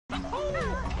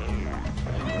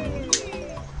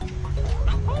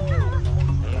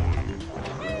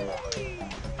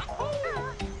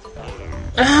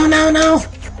Oh, no, no!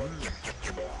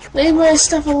 Leave my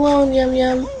stuff alone, Yum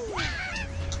Yum.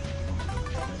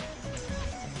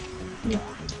 You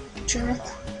jerk.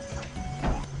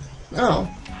 Oh.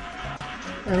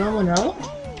 I don't know.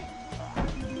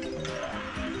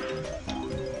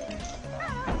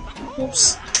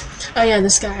 Oops. Oh yeah,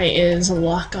 this guy is a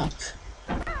lock-up.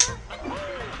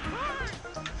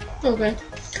 Okay,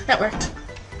 that worked.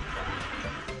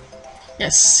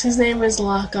 Yes, his name is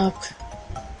Lock-up.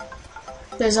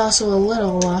 There's also a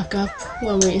little Lock-up.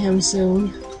 We'll meet him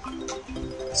soon,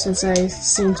 since I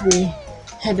seem to be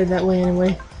headed that way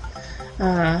anyway.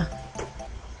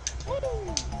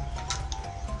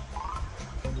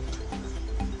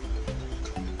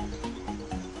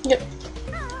 Yep.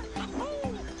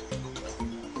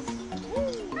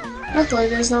 Luckily,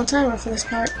 there's no timer for this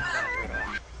part.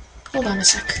 Hold on a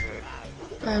sec.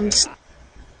 I'm just...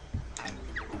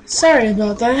 Sorry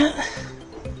about that.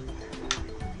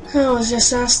 I was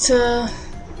just asked to...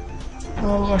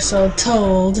 Well, more so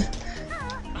told...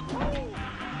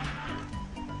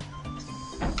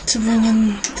 to bring in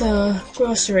the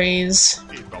groceries.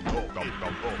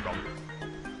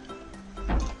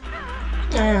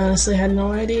 I honestly had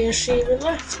no idea she even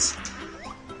left.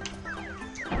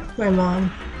 My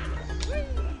mom.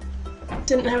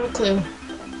 Didn't have a clue.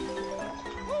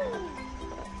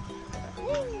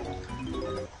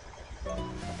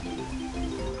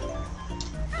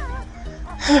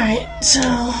 Alright, so...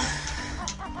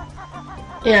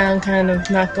 yeah, I'm kind of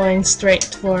not going straight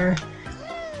for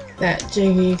that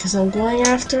Jiggy, because I'm going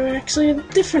after actually a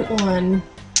different one.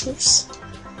 Oops.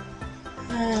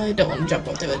 I don't want to jump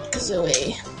onto it,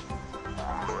 Kazooie.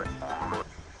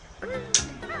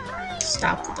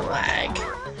 Stop with the lag.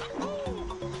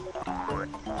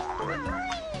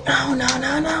 Oh, no,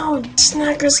 no, no!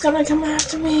 Snacker's gonna come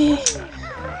after me!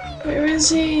 Where is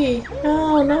he?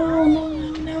 Oh, no, no,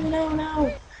 no, no, no,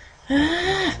 no!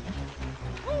 Ah!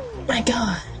 My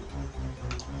god.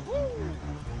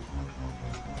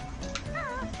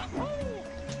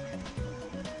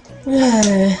 I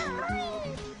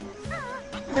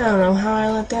don't know how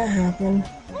I let that happen.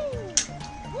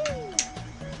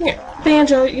 Here,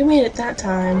 Banjo, you made it that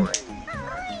time.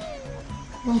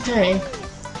 Okay.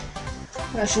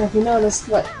 Not sure if you noticed,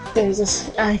 but there's this.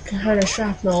 I heard a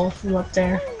shrapnel from up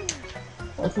there.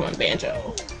 Oh, come on,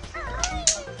 Banjo.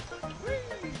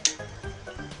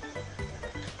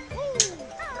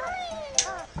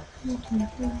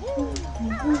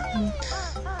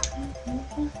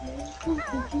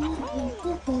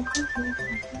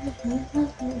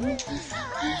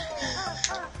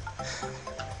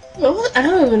 Well, I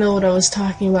don't even know what I was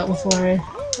talking about before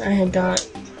I had got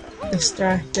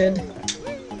distracted.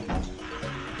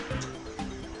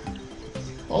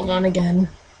 Hold on again.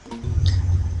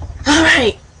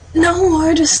 Alright! No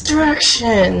more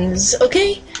distractions,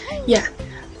 okay? Yeah,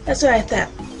 that's what I thought.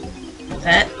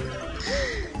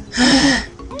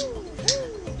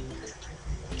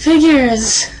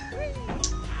 Figures!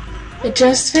 It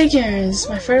just figures.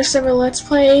 My first ever Let's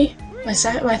Play, my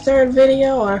third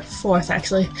video, or fourth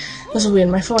actually. This will be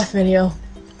in my fourth video.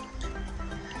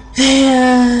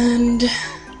 And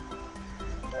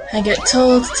I get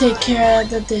told to take care of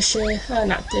the dishes,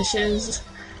 not dishes,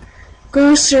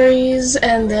 groceries,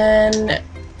 and then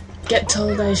get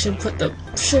told I should put the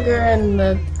sugar in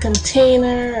the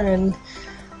container, and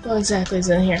what exactly is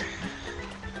in here?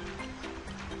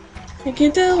 I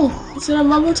can't tell. Is it a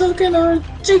mumble token or a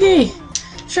Jiggy?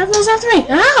 Shrapnel's after me!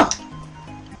 Ow!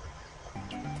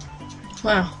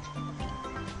 Wow.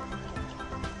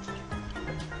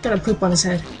 Got a poop on his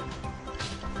head.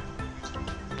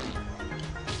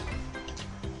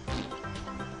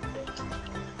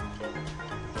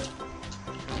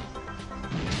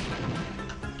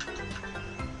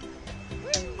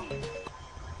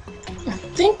 I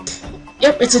think...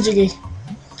 Yep, it's a Jiggy.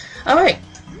 Alright.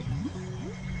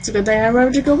 It's a good thing I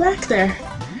remembered to go back there.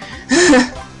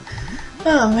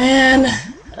 Oh man.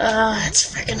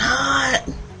 It's freaking hot.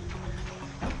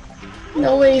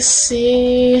 No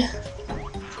AC.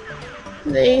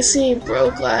 The AC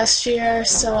broke last year,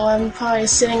 so I'm probably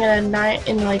sitting at a night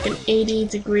in like an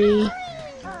 80-degree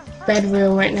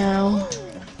bedroom right now.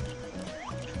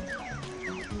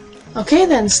 Okay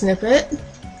then, Snippet.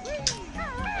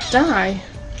 Die.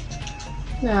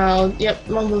 No, yep,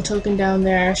 mumble token down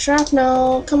there.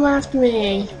 Shrapnel, come after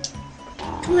me.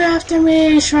 Come after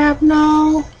me,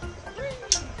 Shrapnel.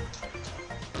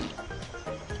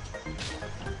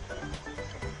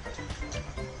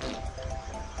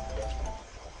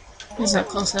 He's not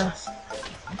close enough.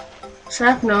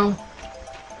 Shrapnel.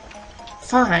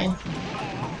 Fine.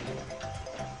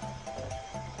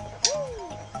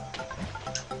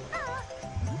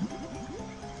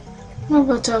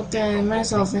 Mobile token. Might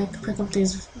as well pick up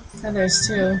these feathers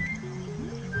too.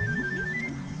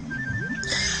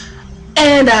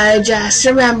 And I just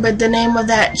remembered the name of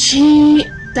that cheat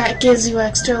that gives you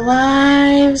extra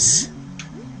lives.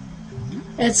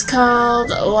 It's called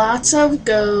Lots of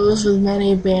Goes with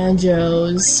Many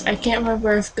Banjos. I can't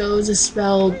remember if goes is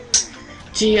spelled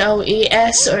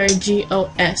G-O-E-S or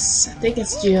G-O-S. I think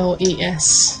it's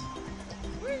G-O-E-S.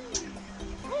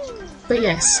 But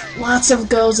yes, lots of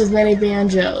goes with many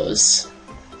banjos.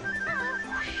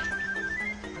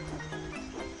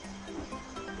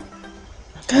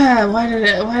 God,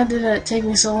 why did it take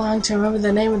me so long to remember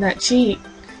the name of that cheat?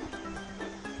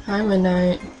 Hi,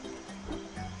 Midnight.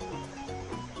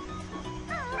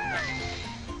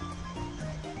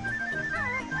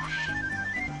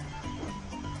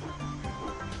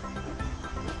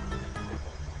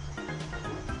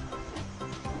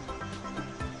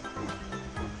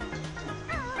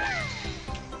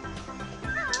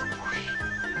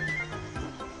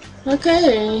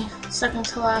 Okay, second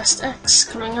to last X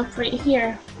coming up right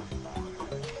here.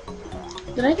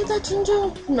 Did I get that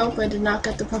Jinjo? Nope, I did not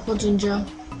get the purple Jinjo.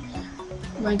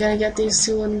 Am I gonna get these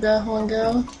two in one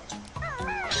go?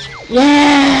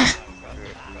 Yeah!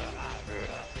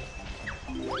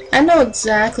 I know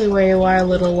exactly where you are,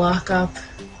 little lockup.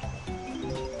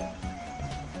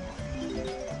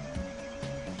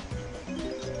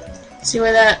 See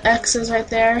where that X is right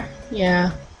there?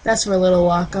 Yeah, that's where little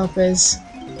lockup is.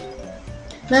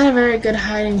 Not a very good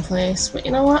hiding place, but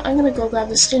you know what? I'm gonna go grab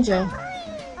this Jinjo.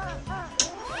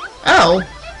 Oh!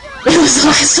 It was the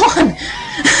last one!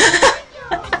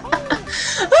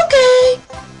 Okay!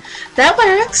 That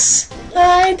works!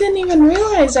 I didn't even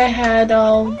realize I had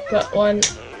all but one...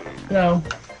 No.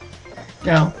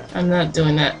 No, I'm not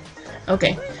doing that.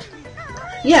 Okay.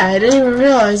 Yeah, I didn't even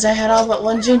realize I had all but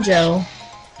one Jinjo.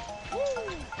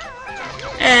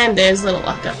 And there's little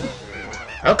lockup.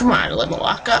 Oh, come on, little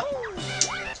lockup.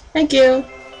 Thank you.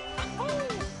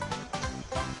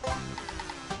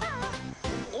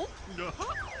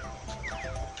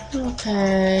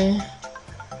 Okay.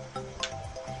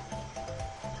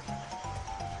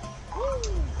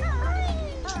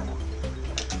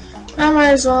 I might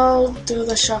as well do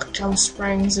the shock jump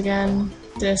springs again.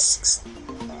 Discs.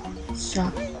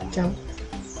 Shock jump.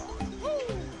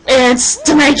 It's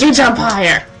to make you jump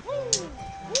higher.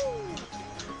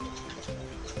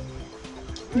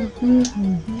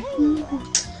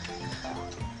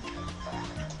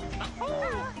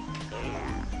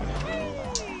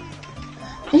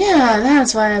 Yeah,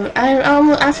 that's why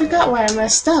I forgot why I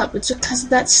messed up. It's because of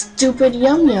that stupid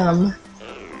Yum Yum.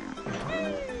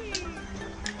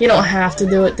 You don't have to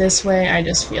do it this way, I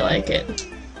just feel like it.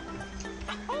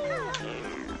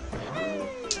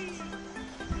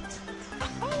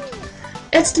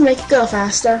 It's to make it go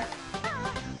faster.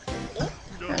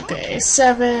 Okay,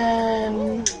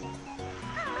 7...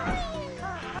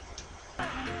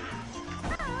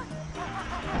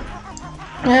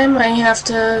 I might have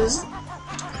to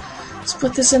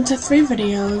split this into 3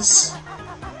 videos.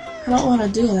 I don't want to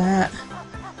do that.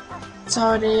 It's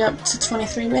already up to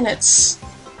 23 minutes.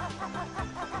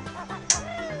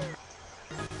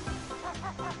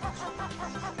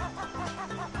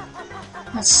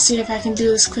 Let's see if I can do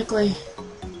this quickly.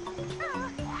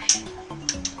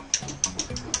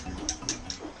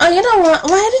 Oh, you know what?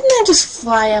 Why didn't I just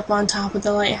fly up on top of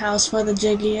the lighthouse where the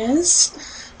Jiggy is?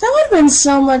 That would have been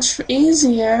so much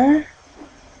easier.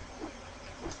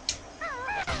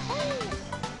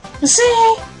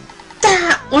 See?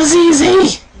 That was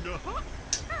easy!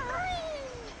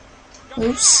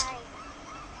 Oops.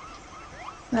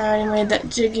 I already made that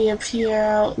Jiggy appear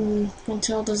out in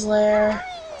Tilda's lair.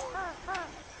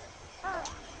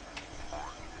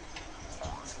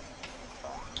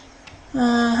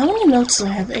 How many notes do I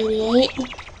have? 88?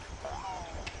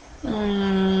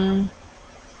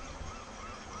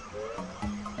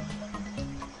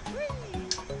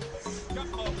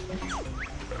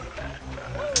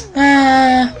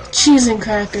 Cheese and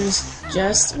crackers.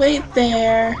 Just wait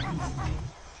there.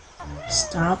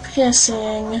 Stop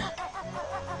hissing.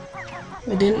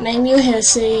 We didn't name you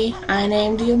Hissy. I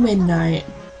named you Midnight.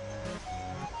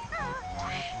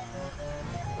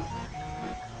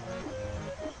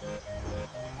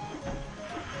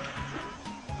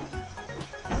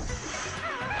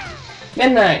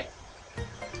 Midnight.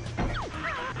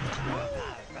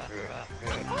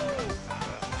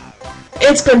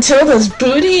 It's Gruntilda's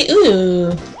booty?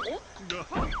 Ooh.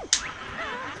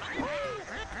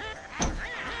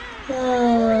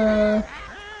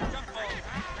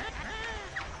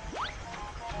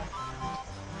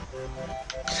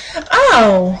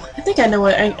 Oh! I think I know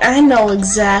what I know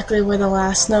exactly where the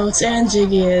last notes and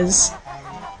Jiggy is.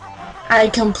 I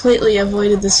completely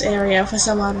avoided this area for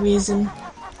some odd reason.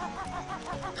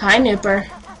 Hi, Nipper.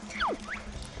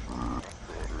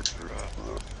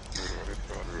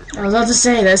 I was about to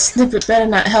say that snippet better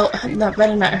not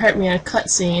hurt me in a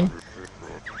cutscene.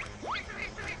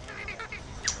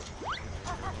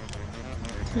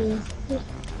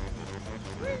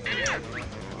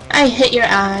 I hit your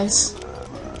eyes.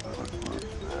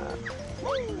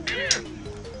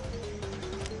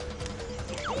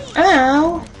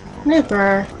 Ow!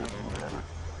 Nipper.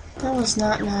 That was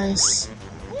not nice.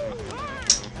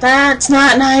 That's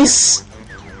not nice!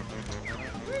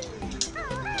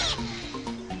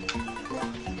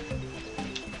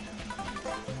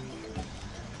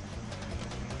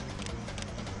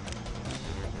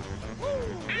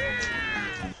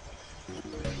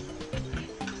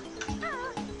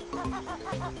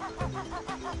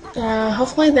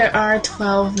 Hopefully there are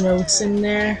 12 notes in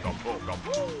there.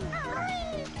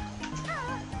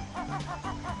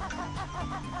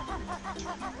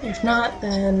 If not,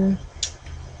 then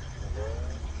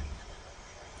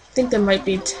I think there might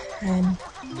be 10.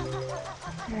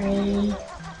 3,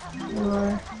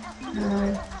 4,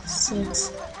 5,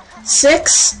 6.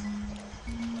 6?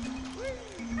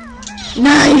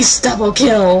 Nice! Double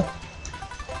kill!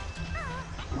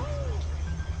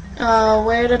 Oh,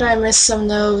 where did I miss some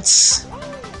notes?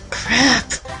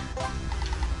 Crap!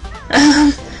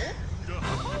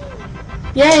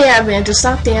 Yeah, Banjo,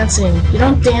 stop dancing. You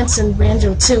don't dance in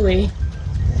Banjo Tooie.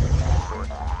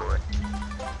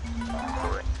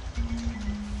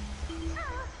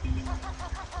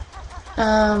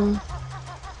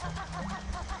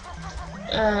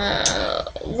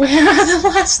 Where are the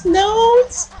last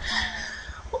notes?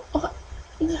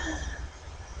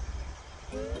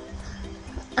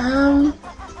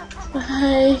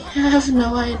 I have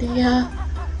no idea.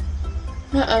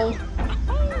 Uh-oh.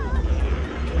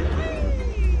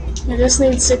 I just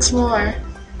need 6 more.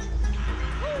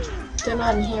 They're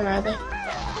not in here, are they?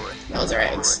 Those are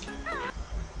eggs.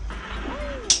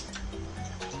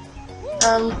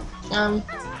 Oh!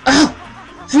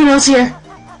 3 notes here!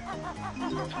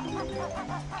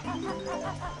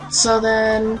 So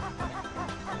then,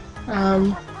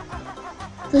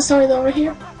 this story over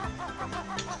here.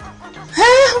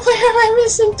 Where am I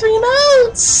missing 3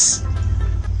 notes?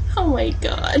 Oh my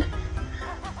god.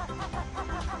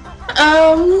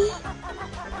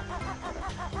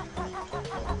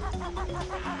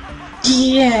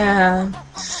 Yeah.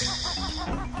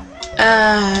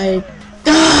 Oh,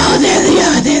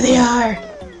 there they are!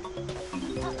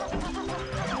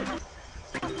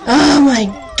 Oh my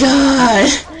god!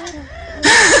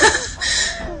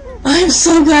 I'm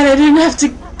so glad I didn't have to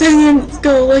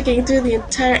go looking through the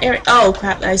entire area. Oh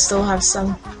crap, I still have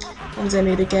some things I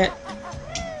need to get.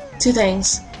 2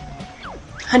 things.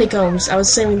 Honeycombs. I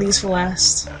was saving these for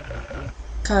last.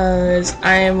 Cause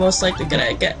I am most likely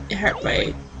gonna get hurt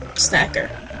by Snacker.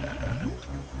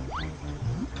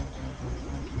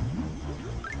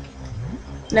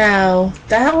 Now,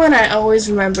 that one I always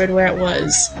remembered where it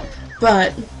was,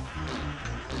 but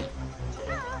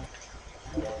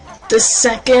the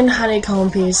second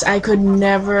honeycomb piece, I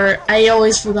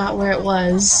always forgot where it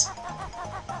was.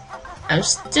 I'm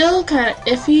still kind of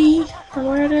iffy on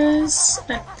where it is.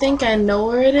 I think I know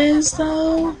where it is,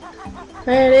 though.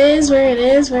 Where it is.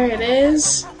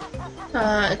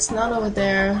 It's not over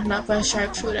there, not by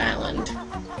Shark Food Island.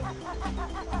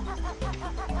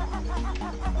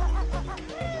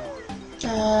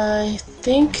 I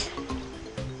think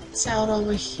it's out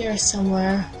over here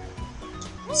somewhere.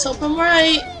 Let's hope I'm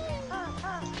right.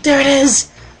 There it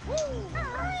is!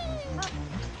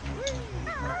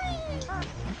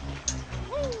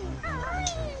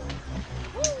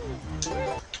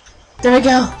 There we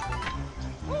go.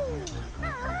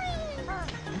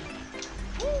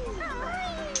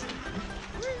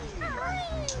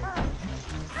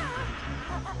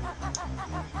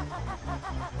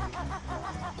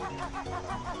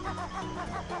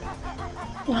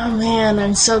 Oh man,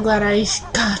 I'm so glad I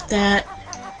got that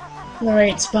in the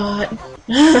right spot.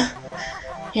 You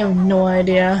have no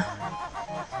idea.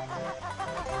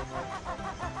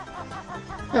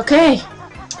 Okay.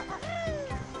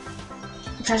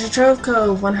 Treasure Trove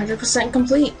Cove, 100%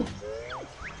 complete.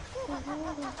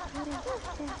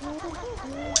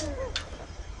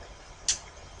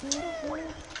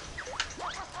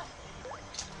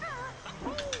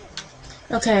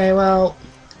 Okay, well,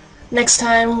 next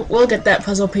time we'll get that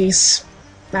puzzle piece.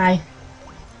 Bye.